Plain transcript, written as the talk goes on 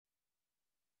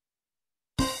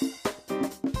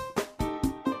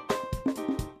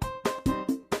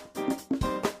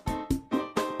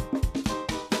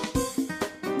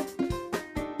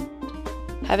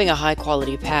Having a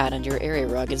high-quality pad under your area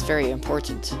rug is very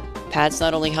important. Pads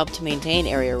not only help to maintain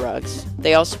area rugs,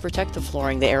 they also protect the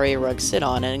flooring the area rugs sit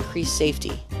on and increase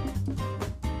safety.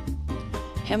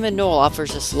 Hammond Knoll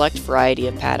offers a select variety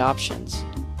of pad options.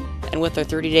 And with our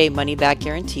 30-day money-back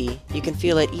guarantee, you can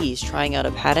feel at ease trying out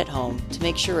a pad at home to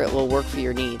make sure it will work for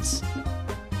your needs.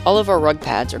 All of our rug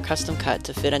pads are custom cut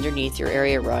to fit underneath your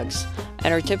area rugs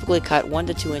and are typically cut 1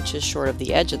 to 2 inches short of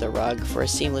the edge of the rug for a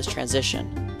seamless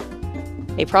transition.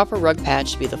 A proper rug pad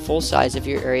should be the full size of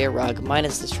your area rug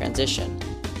minus this transition.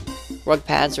 Rug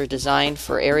pads are designed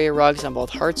for area rugs on both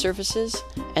hard surfaces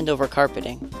and over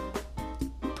carpeting.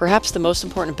 Perhaps the most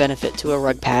important benefit to a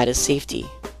rug pad is safety.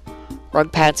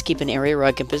 Rug pads keep an area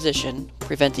rug in position,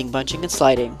 preventing bunching and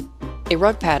sliding. A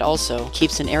rug pad also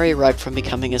keeps an area rug from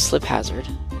becoming a slip hazard,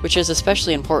 which is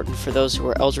especially important for those who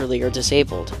are elderly or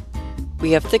disabled.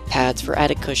 We have thick pads for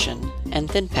added cushion and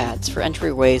thin pads for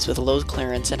entryways with low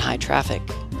clearance and high traffic.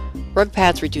 Rug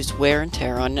pads reduce wear and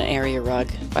tear on an area rug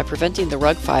by preventing the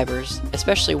rug fibers,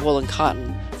 especially wool and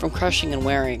cotton, from crushing and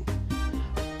wearing.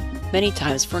 Many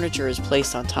times furniture is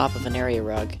placed on top of an area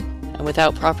rug, and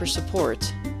without proper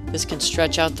support, this can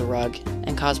stretch out the rug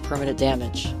and cause permanent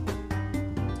damage.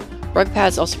 Rug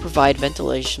pads also provide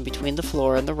ventilation between the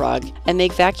floor and the rug and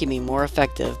make vacuuming more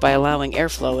effective by allowing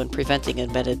airflow and preventing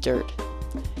embedded dirt.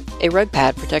 A rug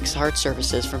pad protects hard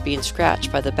surfaces from being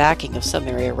scratched by the backing of some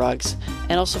area rugs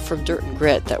and also from dirt and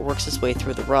grit that works its way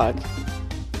through the rug.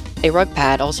 A rug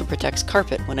pad also protects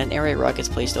carpet when an area rug is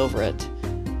placed over it.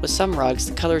 With some rugs,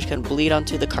 the colors can bleed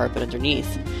onto the carpet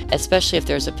underneath, especially if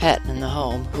there's a pet in the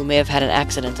home who may have had an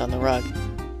accident on the rug.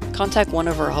 Contact one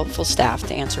of our helpful staff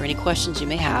to answer any questions you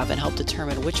may have and help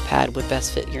determine which pad would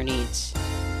best fit your needs.